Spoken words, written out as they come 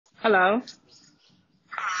Hello.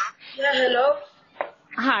 Yeah, hello?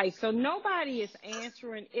 Hi. So nobody is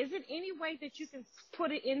answering. Is it any way that you can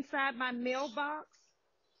put it inside my mailbox?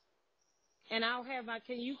 And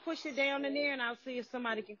can you push it down in there and I'll see if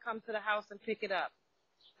somebody can come to the house and pick it up?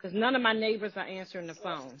 Because none of my neighbors are answering the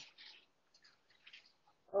phone.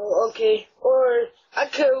 Oh, okay. Or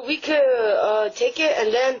we could take it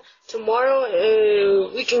and then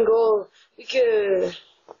tomorrow we could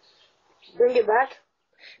bring it back.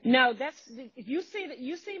 No, if you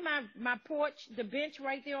see my porch, the bench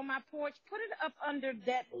right there on my porch, put it up under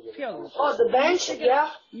that pillow. Oh, the bench? Yeah?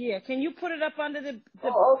 Yeah, can you put it up under the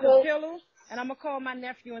Okay. pillow? And I'm going to call my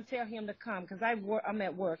nephew and tell him to come because I'm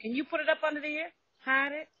at work. Can you put it up under there?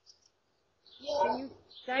 Hide it? Can you?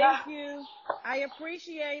 Thank you. I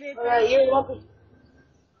appreciate it. Alright, you're welcome.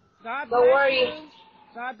 God Don't bless worry. you.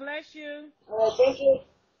 God bless you. Alright, thank you.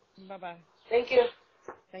 Bye-bye. Thank you.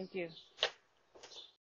 Thank you.